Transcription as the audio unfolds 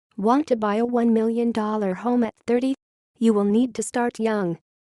Want to buy a $1 million home at 30? You will need to start young.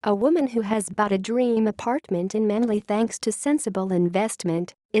 A woman who has bought a dream apartment in Manly thanks to sensible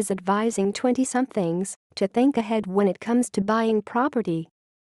investment is advising 20-somethings to think ahead when it comes to buying property.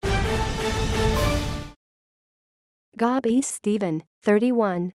 Gabi Stephen,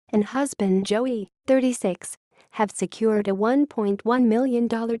 31, and husband Joey, 36, have secured a $1.1 million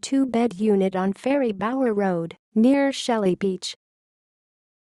two-bed unit on Ferry Bower Road, near Shelly Beach.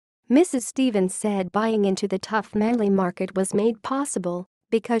 Mrs. Stevens said buying into the tough Manly market was made possible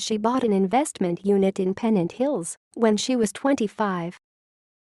because she bought an investment unit in Pennant Hills when she was 25.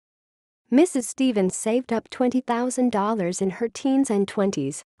 Mrs. Stevens saved up $20,000 in her teens and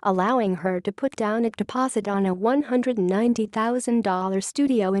 20s, allowing her to put down a deposit on a $190,000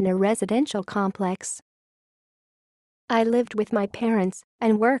 studio in a residential complex. I lived with my parents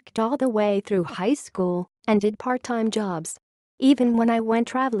and worked all the way through high school and did part-time jobs. Even when I went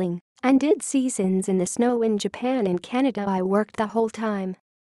traveling and did seasons in the snow in Japan and Canada, I worked the whole time.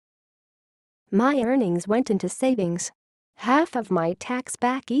 My earnings went into savings. Half of my tax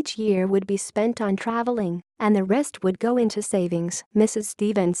back each year would be spent on traveling, and the rest would go into savings, Mrs.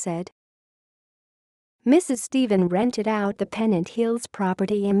 Stevens said. Mrs. Stephen rented out the Pennant Hills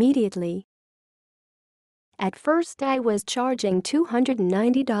property immediately. At first I was charging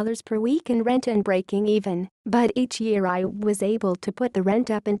 $290 per week in rent and breaking even, but each year I was able to put the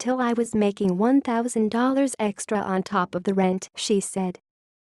rent up until I was making $1,000 extra on top of the rent, she said.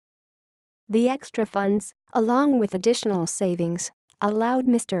 The extra funds, along with additional savings, allowed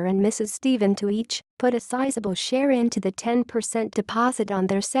Mr. and Mrs. Stephen to each put a sizable share into the 10% deposit on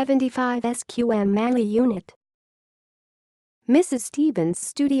their 75 SQM Manly unit. Mrs. Stevens'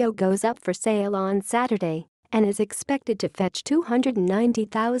 studio goes up for sale on Saturday and is expected to fetch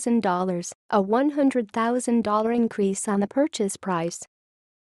 $290,000, a $100,000 increase on the purchase price.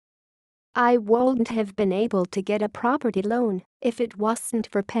 I wouldn't have been able to get a property loan if it wasn't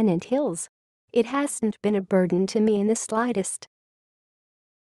for Pennant Hills. It hasn't been a burden to me in the slightest.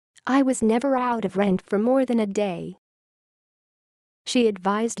 I was never out of rent for more than a day. She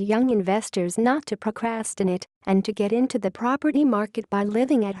advised young investors not to procrastinate and to get into the property market by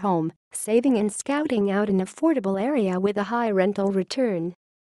living at home, saving and scouting out an affordable area with a high rental return.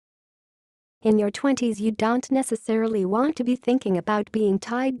 In your 20s, you don't necessarily want to be thinking about being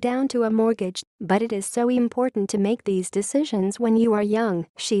tied down to a mortgage, but it is so important to make these decisions when you are young,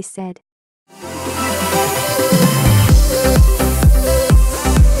 she said.